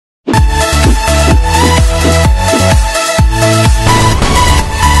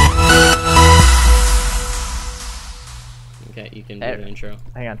intro.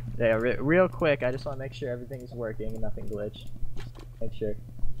 Hang on. Yeah, real quick, I just want to make sure everything's working and nothing glitched. Make sure.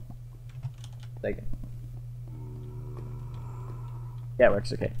 Second. Yeah, it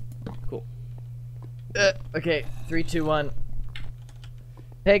works. Okay. Cool. Okay, 3, 2, 1.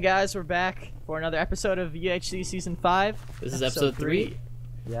 Hey guys, we're back for another episode of UHC Season 5. This is episode 3.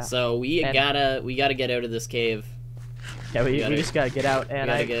 Yeah. So we gotta get out of this cave. Yeah, we just gotta get out, and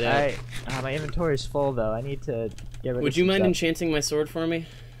my inventory is full though. I need to get rid of Would you some mind stuff. enchanting my sword for me?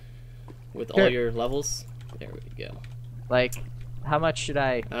 With Sure. all your levels? There we go. Like, how much should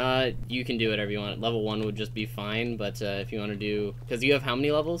I? You can do whatever you want. Level 1 would just be fine, but if you want to do... Because you have how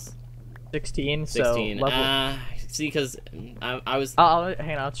many levels? 16, 16. so level... See, because I was... hang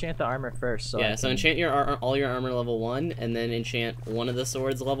on, I'll enchant the armor first. So yeah, so enchant all your armor level 1, and then enchant one of the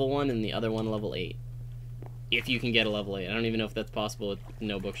swords level 1 and the other one level 8. If you can get a level 8. I don't even know if that's possible with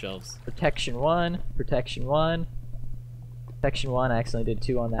no bookshelves. Protection 1, protection 1. Protection 1, I accidentally did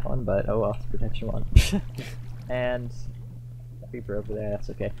 2 on that one, but oh well, it's protection 1. And creeper over there, that's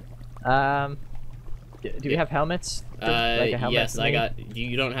okay. Do we have helmets? Like a helmet yes, for I me? got...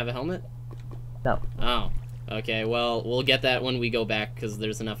 You don't have a helmet? No. Oh. Okay, well, we'll get that when we go back, because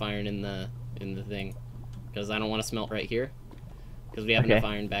there's enough iron in the thing. Because I don't want to smelt right here. Because we have enough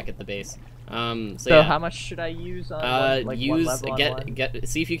iron back at the base. So yeah. How much should I use on one level on one?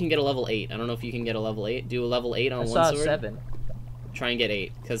 See if you can get a level 8. I don't know if you can get a level 8. Do a level 8 on one sword. I saw 7. Try and get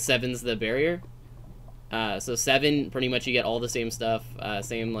 8, because 7's the barrier. So 7, pretty much you get all the same stuff,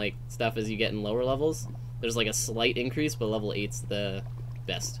 same like stuff as you get in lower levels. There's like a slight increase, but level 8's the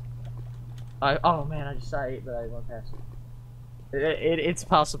best. Oh man, I just saw 8, but I went past it. It's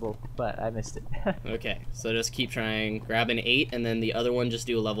possible, but I missed it. Okay, so just keep trying. Grab an 8, and then the other one just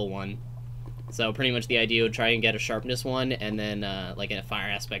do a level 1. So pretty much the idea would try and get a sharpness 1, and then like a fire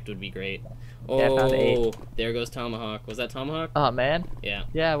aspect would be great. Oh, yeah, I found 8. There goes Tomahawk. Was that Tomahawk? Oh man. Yeah.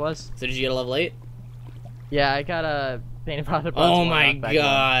 Yeah, it was. So did you get a level 8? Yeah, I got a painted by the Oh my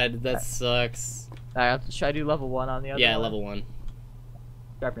god, that sucks. Should I do level 1 on the other one? Yeah, level 1.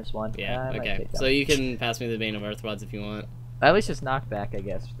 Sharpness 1. Yeah, okay. So you can pass me the Bane of Arthropods if you want. At least it's knockback, I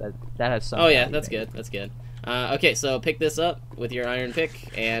guess. That has some. Oh yeah, that's good. That's good. Okay, so pick this up with your iron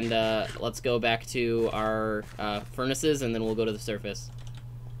pick, and let's go back to our furnaces, and then we'll go to the surface.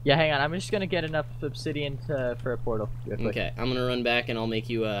 Yeah, hang on. I'm just gonna get enough obsidian for a portal. Okay, I'm gonna run back, and I'll make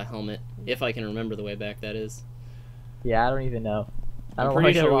you a helmet if I can remember the way back. That is. Yeah, I don't even know. I'm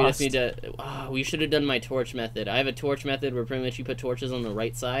pretty sure we just need to... we should have done my torch method. I have a torch method where pretty much you put torches on the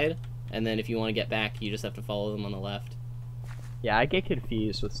right side, and then if you want to get back, you just have to follow them on the left. Yeah, I get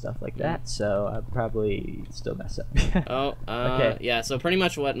confused with stuff like that, so I'll probably still mess up. Okay. Yeah, so pretty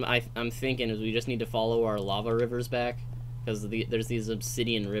much what I'm thinking is we just need to follow our lava rivers back, because there's these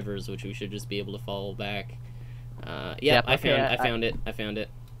obsidian rivers which we should just be able to follow back. Yeah, I found it.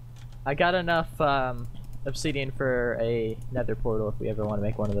 I got enough obsidian for a nether portal if we ever want to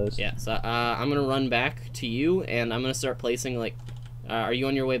make one of those. Yeah, so I'm gonna run back to you, and I'm gonna start placing, like, are you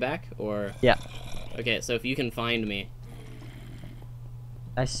on your way back, or? Yeah. Okay, so if you can find me.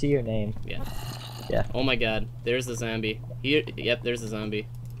 I see your name. Yeah. Yeah. Oh my god, there's the zombie. Here, yep, there's the zombie.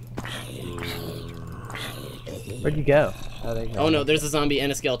 Where'd you go? Oh, there you go. Oh no, there's a zombie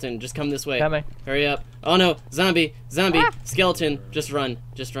and a skeleton. Just come this way. Coming. Hurry up. Oh no, zombie, skeleton. Just run,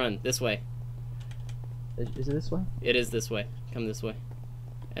 this way. Is it this way? It is this way. Come this way.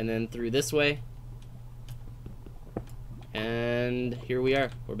 And then through this way. And here we are.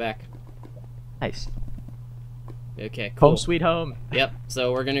 We're back. Nice. Okay, cool. Home sweet home. Yep,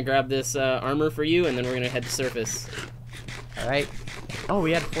 so we're gonna grab this armor for you, and then we're gonna head to surface. Alright. Oh,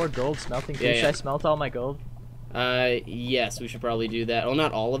 we had 4 gold smelting. Should I smelt all my gold? Yes, we should probably do that. Well,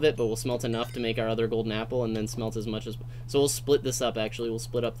 not all of it, but we'll smelt enough to make our other golden apple, and then smelt as much as... So we'll split this up, actually. We'll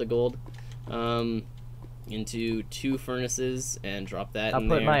split up the gold. Into 2 furnaces and drop that in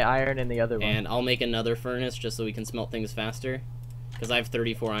there. I'll put my iron in the other one. And I'll make another furnace just so we can smelt things faster. Because I have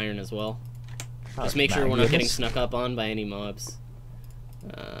 34 iron as well. Just make sure we're not getting snuck up on by any mobs.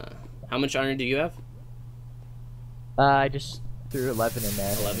 How much iron do you have? I just threw 11 in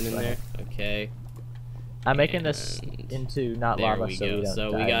there. 11 in there? Okay. I'm making this into not lava, so we don't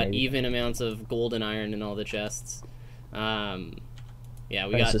So die, we got maybe. even amounts of gold and iron in all the chests. Yeah,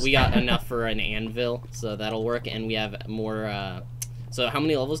 we got enough for an anvil, so that'll work, and we have more. So how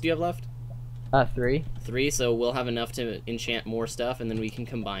many levels do you have left? 3. 3. So we'll have enough to enchant more stuff, and then we can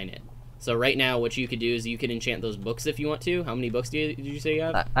combine it. So right now, what you could do is you could enchant those books if you want to. How many books did you say you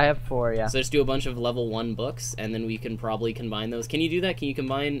have? I have 4, yeah. So just do a bunch of level 1 books, and then we can probably combine those. Can you do that? Can you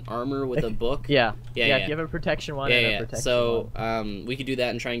combine armor with a book? Yeah. Yeah. If you have a protection 1 and a protection so, 1. we could do that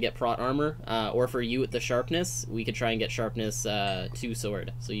and try and get prot armor. Or for you with the sharpness, we could try and get sharpness 2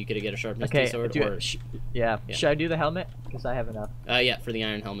 sword. So you could get a sharpness 2 sword. Yeah. Should I do the helmet? Because I have enough. Yeah, for the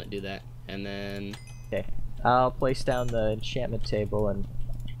iron helmet, do that. And then... Okay. I'll place down the enchantment table and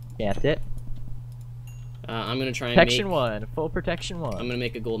enchant it. I'm gonna try and protection 1, full protection 1. I'm gonna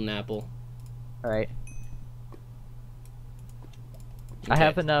make a golden apple. Alright. Okay. I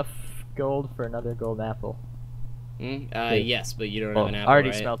have enough gold for another golden apple. Yes, but you don't have an apple, already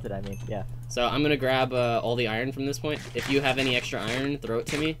right? smelted, I mean, yeah. So I'm gonna grab all the iron from this point. If you have any extra iron, throw it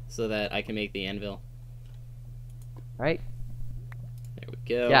to me so that I can make the anvil. Alright. There we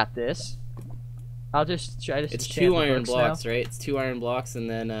go. Got this. I'll just try to. It's 2 iron blocks, right? It's 2 iron blocks, and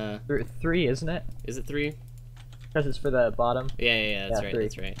then 3, isn't it? Is it 3? Because it's for the bottom. Yeah. That's right. 3.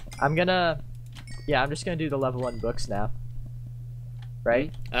 That's right. I'm just gonna do the level 1 books now.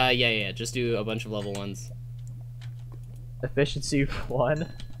 Right? Yeah. Just do a bunch of level 1s. Efficiency 1.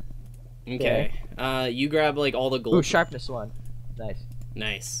 Okay. You grab like all the gold. Ooh, sharpness 1. Nice.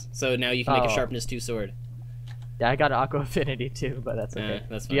 Nice. So now you can make a sharpness 2 sword. Yeah, I got aqua affinity too, but that's okay.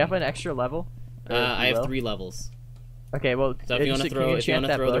 That's fine. Do you have an extra level? I have 3 levels. Okay, well, so if you want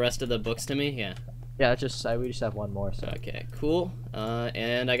to throw the rest of the books to me, yeah. Yeah, we just have 1 more. So. Okay, cool.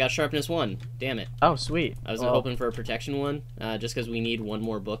 And I got sharpness 1. Damn it. Oh, sweet. I was hoping for a protection 1, just because we need 1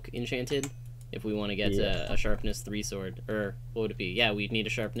 more book enchanted if we want to get a sharpness 3 sword. Or what would it be? Yeah, we'd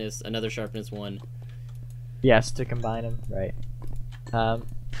need another sharpness 1. Yes, to combine them, right?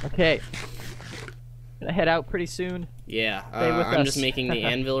 Okay. Gonna head out pretty soon. Yeah, I'm just making the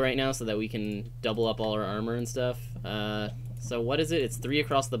anvil right now so that we can double up all our armor and stuff. So what is it? It's 3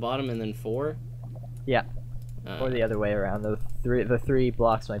 across the bottom and then 4? Yeah. Or the other way around. The 3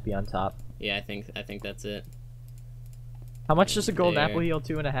 blocks might be on top. Yeah, I think that's it. How much does a golden apple heal?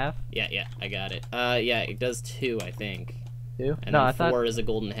 2.5? Yeah, I got it. Yeah, it does 2, I think. 2? And then 4 is a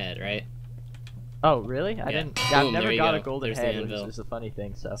golden head, right? Oh, really? I didn't. Yeah, I've never got a golden head, which is a funny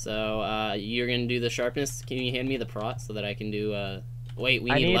thing. So you're gonna do the sharpness. Can you hand me the prot so that I can do? Wait,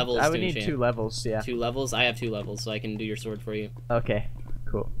 we need levels. I would need 2 levels. Yeah. 2 levels. I have 2 levels, so I can do your sword for you. Okay.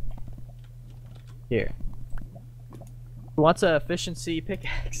 Cool. Here. Who wants a efficiency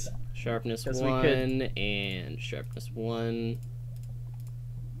pickaxe? Sharpness 1 and sharpness 1.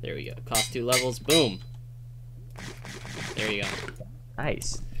 There we go. Cost 2 levels. Boom. There you go.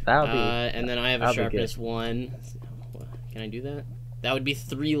 Nice. That'll be. And then I have a sharpness 1. Can I do that? That would be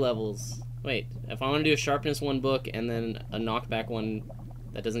 3 levels. Wait, if I want to do a sharpness 1 book and then a knockback 1,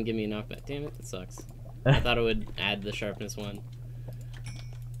 that doesn't give me a knockback. Damn it, that sucks. I thought it would add the sharpness 1.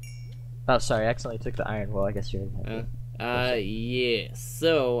 Oh, sorry, I accidentally took the iron. Well, I guess you're. Yeah.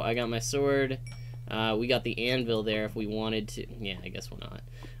 So I got my sword. We got the anvil there if we wanted to. Yeah, I guess we're not.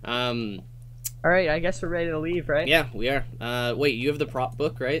 Alright, I guess we're ready to leave, right? Yeah, we are. Wait, you have the prop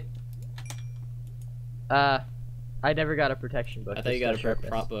book, right? I never got a protection book. I thought you got a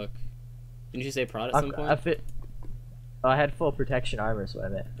prop book. Didn't you say prot at some point? I had full protection armor, so I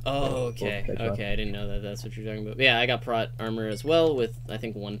meant. Oh, okay. Okay, I didn't know that that's what you're talking about. Yeah, I got prot armor as well with, I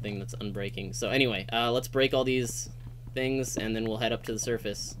think, 1 thing that's unbreaking. So anyway, let's break all these things, and then we'll head up to the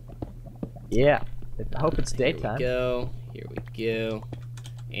surface. Yeah. I hope it's daytime. Here we go.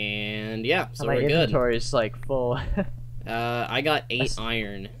 And yeah, so my we're good. My inventory is like full. I got 8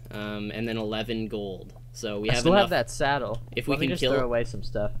 iron, and then 11 gold. So we have still enough. Have that saddle. If we can just kill. Throw away some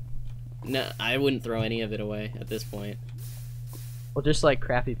stuff. No, I wouldn't throw any of it away at this point. Well, just like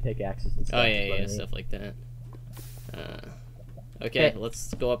crappy pickaxes and stuff. Oh yeah, stuff like that. Okay,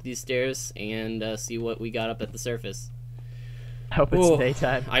 let's go up these stairs and see what we got up at the surface. I hope it's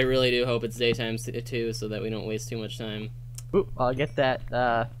daytime. I really do hope it's daytime too, so that we don't waste too much time. Ooh, I'll get that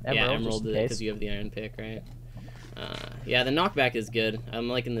emerald. Yeah, emerald because you have the iron pick, right? Yeah, the knockback is good. I'm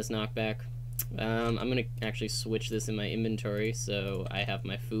liking this knockback. I'm gonna actually switch this in my inventory so I have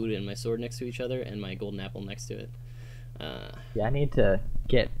my food and my sword next to each other and my golden apple next to it. Yeah, I need to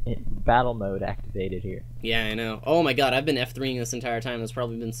get battle mode activated here. Yeah, I know. Oh my god, I've been F3ing this entire time. That's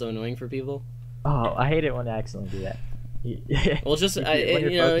probably been so annoying for people. Oh, I hate it when I accidentally do that. Well, just you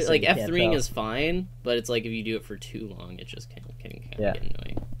know, like F3ing is fine, but it's like if you do it for too long, it just can get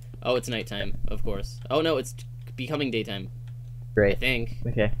annoying. Oh, it's nighttime, of course. Oh no, it's becoming daytime. Great. I think.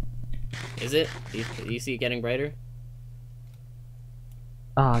 Okay. Is it? Do you see it getting brighter?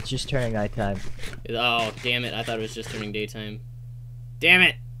 Oh, it's just turning nighttime. Oh, damn it! I thought it was just turning daytime. Damn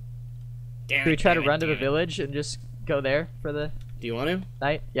it! Damn it! Should we try to run to the village and just go there for the? Do you want to?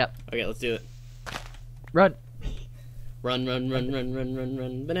 Night? Yep. Okay, let's do it. Run! Run,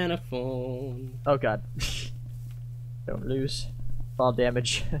 banana phone. Oh god. Don't lose. Fall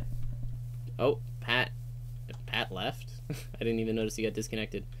damage. Oh, Pat left? I didn't even notice he got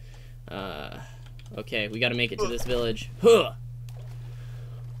disconnected. Okay, we gotta make it to this village. Huh!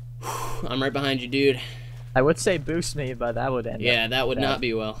 I'm right behind you, dude. I would say boost me, but that would end Yeah, that would bad. not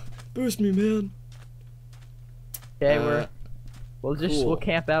be well. Boost me, man. Okay, we'll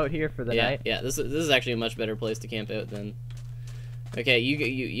camp out here for the night. Yeah, this is actually a much better place to camp out than. Okay,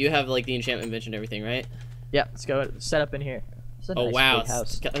 you have like the enchantment bench and everything, right? Yeah, let's go set up in here. Oh nice wow, big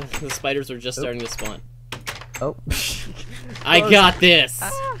house. the spiders are just starting to spawn. Oh. I got this.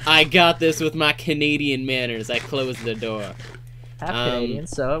 I got this with my Canadian manners. I closed the door. Half Canadian,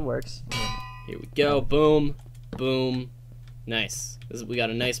 so it works. Here we go. Boom, boom. Nice. We got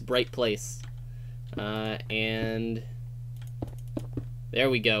a nice bright place. And there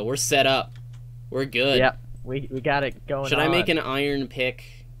we go. We're set up. We're good. Yep. We got it going. Should I make an iron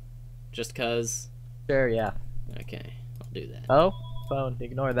pick? Just cause? Sure. Yeah. Okay, I'll do that. Oh, phone.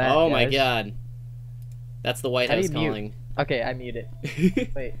 Ignore that. Oh guys. my god. That's the White House calling. Okay, I mute it.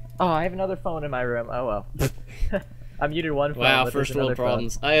 Wait. Oh, I have another phone in my room. Oh well. I muted one phone. Wow, but first there's world another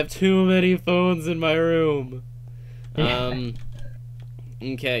problems. I have too many phones in my room.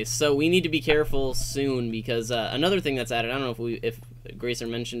 Okay, so we need to be careful soon because another thing that's added. I don't know if Gracer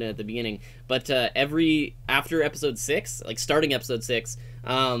mentioned it at the beginning, but after episode 6, like starting episode 6,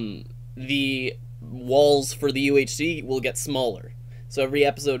 the walls for the UHC will get smaller. So every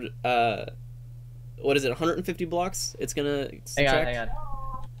episode, what is it, 150 blocks? It's gonna subtract? Hang on.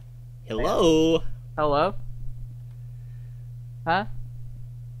 Hello? Hello? Huh?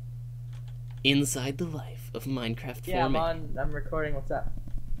 Inside the life of Minecraft4Meh. Yeah, I'm recording. What's up?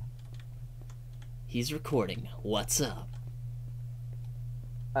 He's recording. What's up?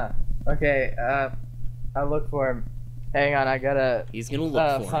 Okay, I'll look for him. Hang on, I gotta He's gonna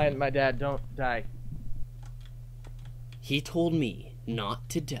look for find him. my dad. Don't die. He told me not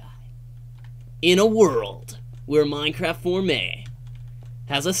to die. In a world where Minecraft4Meh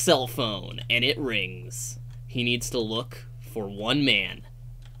has a cell phone and it rings, he needs to look for one man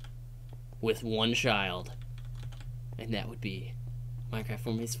with one child, and that would be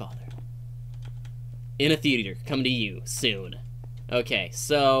Minecraft4Meh's father. In a theater, coming to you soon. Okay,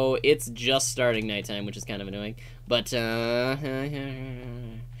 so it's just starting nighttime, which is kind of annoying, but let's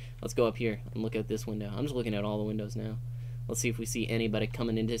go up here and look out this window. I'm just looking at all the windows now. Let's see if we see anybody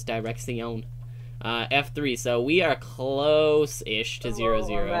coming in this direction. F3, so we are close-ish to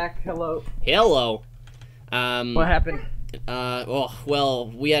 0-0. I'm back. Hello. Hello. What happened?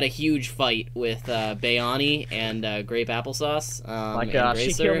 Well, we had a huge fight with Bayani and Grape Applesauce. My gosh,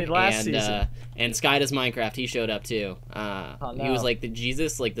 she killed me last season. And Sky Does Minecraft, he showed up too. Oh, no. He was like the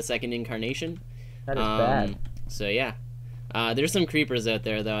Jesus, like the second incarnation. That is bad. So yeah. There's some creepers out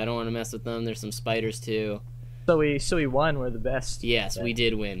there though. I don't want to mess with them. There's some spiders too. So we won. We're the best. Yes, we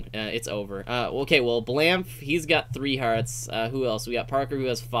did win. It's over. Okay, well, Blamf, he's got 3 hearts. Who else? We got Parker, who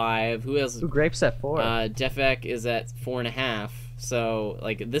has 5. Who has? Ooh, Grapes at 4. Defek is at 4.5. So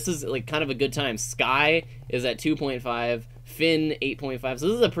like this is like kind of a good time. Sky is at 2.5. Finn 8.5. So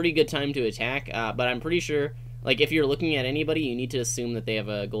this is a pretty good time to attack. But I'm pretty sure, like, if you're looking at anybody, you need to assume that they have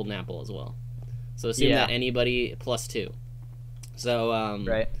a golden apple as well. So assume that anybody +2. So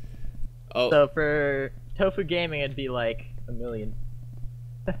right. Oh. So for Tofu Gaming, it'd be like 1 million.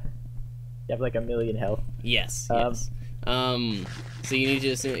 You have like 1 million health. Yes. Yes. So you need to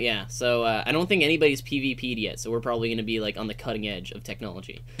assume, yeah. So I don't think anybody's PvP'd yet. So we're probably gonna be like on the cutting edge of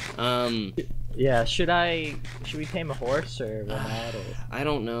technology. Yeah. Should we tame a horse or what not? Or? I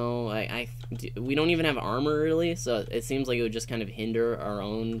don't know. We don't even have armor really, so it seems like it would just kind of hinder our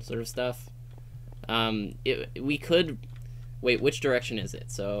own sort of stuff. We could. Wait, which direction is it?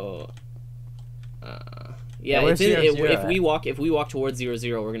 So. Yeah, it's if we walk towards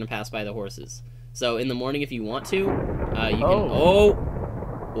 0-0, we're gonna pass by the horses. So in the morning, if you want to, you can.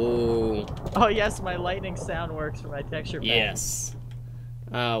 Oh yes, my lightning sound works for my texture pack. Yes.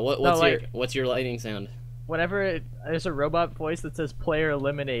 What's your lightning sound? Whenever there's a robot voice that says "player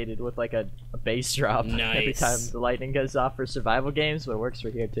eliminated" with like a bass drop every time the lightning goes off for survival games, but it works for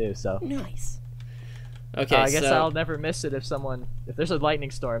here too. So nice. Okay, I guess I'll never miss it if there's a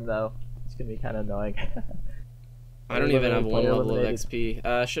lightning storm though. It's gonna be kind of annoying. I don't even have 1 level of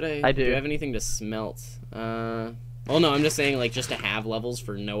XP. Should I? I do. Do you have anything to smelt? Well, no, I'm just saying like just to have levels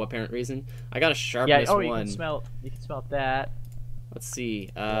for no apparent reason. I got a sharpness 1. You can smelt that. Let's see.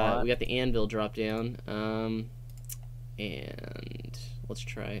 We got the anvil drop down. And let's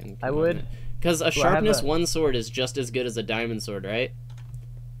try and. Because a sharpness 1 sword is just as good as a diamond sword, right?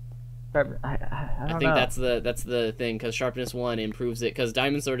 I don't think know. that's the thing, because sharpness 1 improves it. Because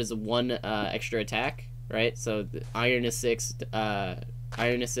diamond sword is 1 extra attack, right? So iron is 6, and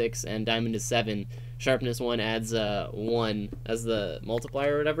diamond is 7. Sharpness 1 adds 1 as the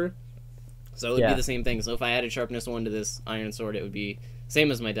multiplier or whatever. So it would be the same thing. So if I added sharpness 1 to this iron sword, it would be same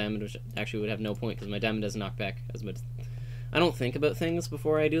as my diamond, which actually would have no point because my diamond doesn't knock back as much. I don't think about things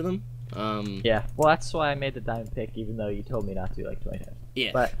before I do them. Yeah, well, that's why I made the diamond pick, even though you told me not to like 20 times.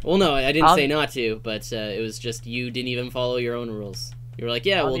 Yeah. But well, no, I didn't say not to, but it was just you didn't even follow your own rules. You were like,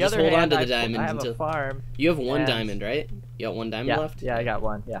 yeah, we'll just hold on to the diamond until. A farm. You have 1 diamond, right? You got 1 diamond left. Yeah, I got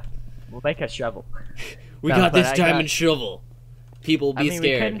 1. Yeah, we'll make a shovel. We got this diamond shovel. People be scared.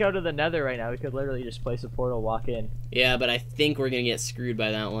 We couldn't go to the nether right now. We could literally just place a portal, walk in. Yeah, but I think we're gonna get screwed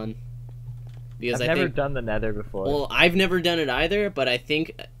by that one. Because I've never done the nether before. Well, I've never done it either, but I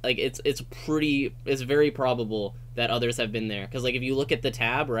think like it's very probable that others have been there. Because like if you look at the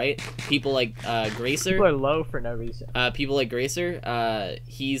tab, right, people like Gracer. People are low for no reason. People like Gracer,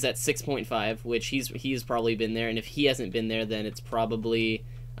 he's at 6.5, which he's probably been there, and if he hasn't been there, then it's probably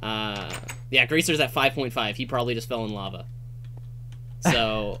yeah, Gracer's at 5.5. He probably just fell in lava.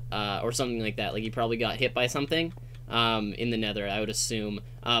 So or something like that. Like he probably got hit by something. In the nether, I would assume.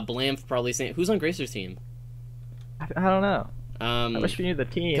 Blamf probably saying, who's on Gracer's team? I don't know. I wish we knew the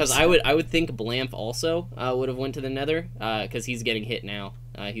teams. Because I would think Blamf also would have went to the nether, because he's getting hit now.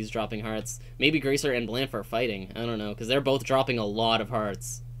 He's dropping hearts. Maybe Gracer and Blamf are fighting. I don't know, because they're both dropping a lot of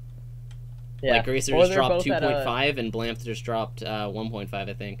hearts. Yeah. Like Gracer just dropped 2.5 and Blamf just dropped 1.5,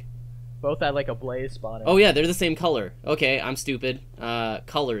 I think. Both at like a blaze spawner. Oh yeah, they're the same color. Okay, I'm stupid.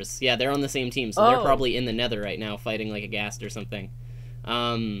 Colors. Yeah, they're on the same team, so they're probably in the nether right now fighting like a ghast or something.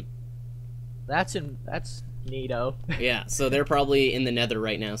 That's neato. Yeah, so they're probably in the nether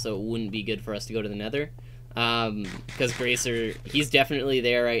right now, so it wouldn't be good for us to go to the nether. Because Gracer, he's definitely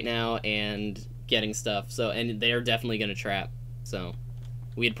there right now and getting stuff. So, and they're definitely gonna trap. So,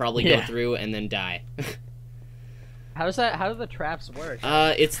 we'd probably go through and then die. How do the traps work?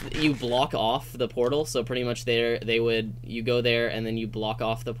 It's you block off the portal, so pretty much you go there and then you block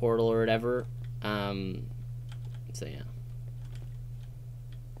off the portal or whatever. So yeah.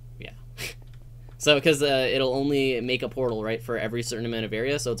 So because it'll only make a portal, right, for every certain amount of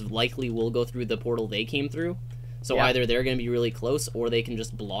area, so it's likely we'll go through the portal they came through. So either they're gonna be really close or they can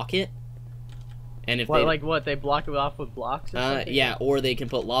just block it. And if they block it off with blocks or something? Yeah, or they can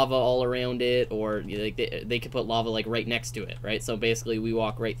put lava all around it, or like they can put lava like right next to it, right? So basically we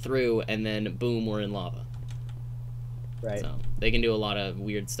walk right through and then boom, we're in lava. Right. So they can do a lot of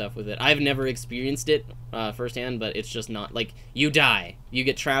weird stuff with it. I've never experienced it firsthand, but it's just not like you die. You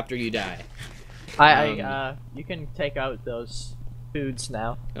get trapped or you die. You can take out those foods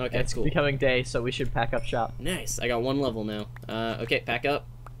now. Okay, it's cool. becoming day, so we should pack up shop. Nice. I got 1 level now. Okay, pack up.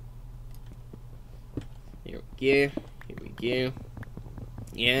 Here we go. Here we go.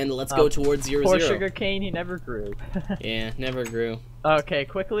 And let's go towards 0, 0. Poor sugarcane, he never grew. Yeah, never grew. Okay,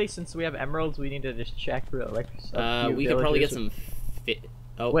 quickly, since we have emeralds, we need to just check real quick. We could probably get some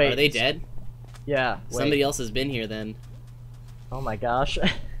Oh, wait, are they dead? Yeah. Somebody else has been here then. Oh my gosh.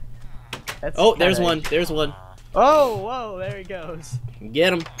 There's one. There's one. Oh, whoa, there he goes.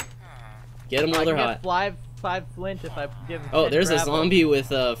 Get him. Get him while they're hot. 5 flint if I give him. Oh, there's a zombie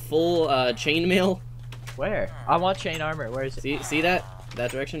with a full chainmail. Where? I want chain armor. Where is it? See that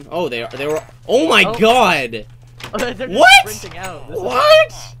direction? Oh, they were. Oh my god! They're just what? sprinting out.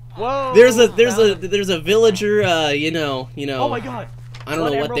 What? Whoa! There's a villager. You know. Oh my god! I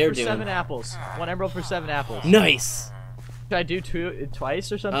don't know what they're doing. 7 apples. 1 emerald for 7 apples. Nice. Should I do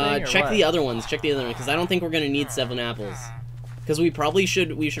twice or something? Check the other ones. Check the other ones, because I don't think we're gonna need 7 apples. Because we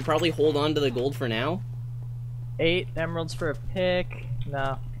should probably hold on to the gold for now. 8 emeralds for a pick.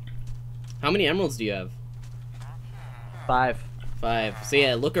 No. How many emeralds do you have? 5. 5. So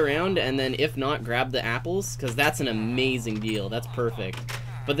yeah, look around, and then if not, grab the apples, because that's an amazing deal. That's perfect.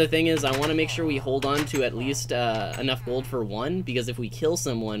 But the thing is, I want to make sure we hold on to at least enough gold for 1, because if we kill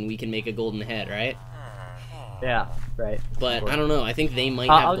someone, we can make a golden head, right? Yeah, right. But I don't know. I think they might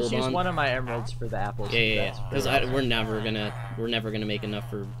have I'll gold just use on. 1 of my emeralds for the apples. Yeah. Because we're never gonna make enough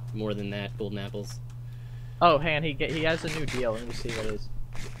for more than that golden apples. Oh, hang on. He has a new deal. Let me see what it is.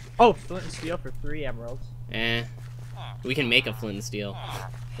 Oh, flint and steel for 3 emeralds. We can make a flint and steel.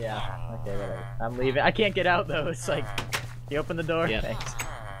 Yeah. Okay, whatever. I'm leaving. I can't get out though. It's like, you open the door. Yeah. Thanks.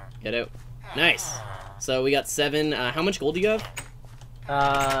 Get out. Nice. So we got 7. How much gold do you have?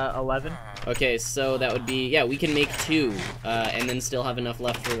 11. Okay, so that would be, yeah, we can make 2, and then still have enough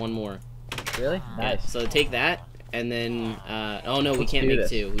left for 1 more. Really? Nice. Yeah, so take that, and then oh no, we Let's can't do make this.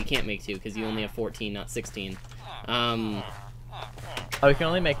 2. We can't make 2 because you only have 14, not 16. Oh, we can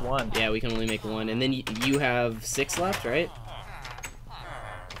only make 1. Yeah, we can only make 1, and then you have 6 left, right?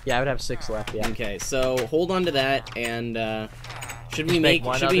 Yeah, I would have 6 left. Yeah. Okay, so hold on to that, and should we make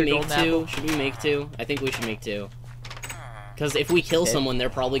 2? Should we make 2? I think we should make 2. Because if we kill someone, they're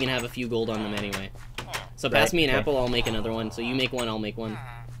probably gonna have a few gold on them anyway. So pass me an apple, I'll make another one. So you make 1, I'll make 1.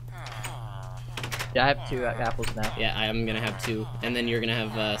 Yeah, I have 2 apples now. Yeah, I'm gonna have 2, and then you're gonna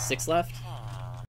have 6 left.